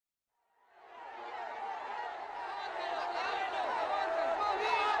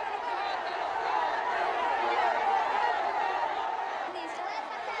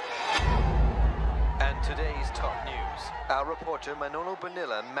our reporter Manolo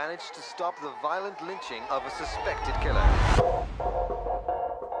Bonilla managed to stop the violent lynching of a suspected killer.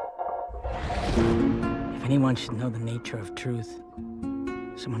 If anyone should know the nature of truth,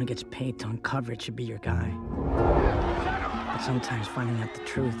 someone who gets paid to uncover it should be your guy. But sometimes finding out the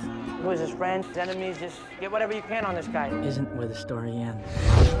truth... Who is his friends, his enemies? Just get whatever you can on this guy. ...isn't where the story ends.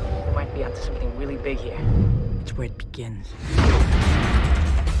 You might be onto something really big here. It's where it begins.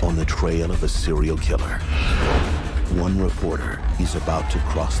 On the trail of a serial killer, one reporter is about to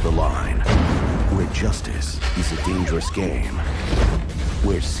cross the line, where justice is a dangerous game,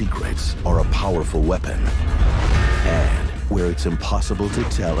 where secrets are a powerful weapon, and where it's impossible to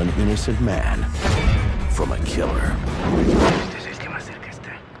tell an innocent man from a killer. Este es el que más cerca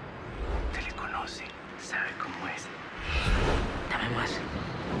está. Te le conoce, sabe cómo es. Dame más.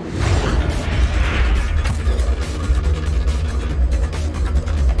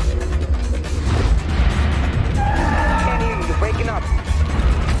 Can't hear you, you're breaking up.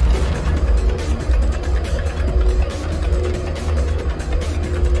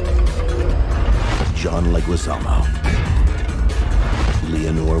 John Leguizamo,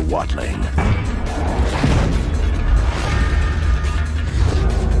 Leonore Watling,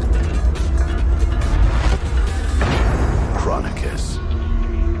 Crónicas.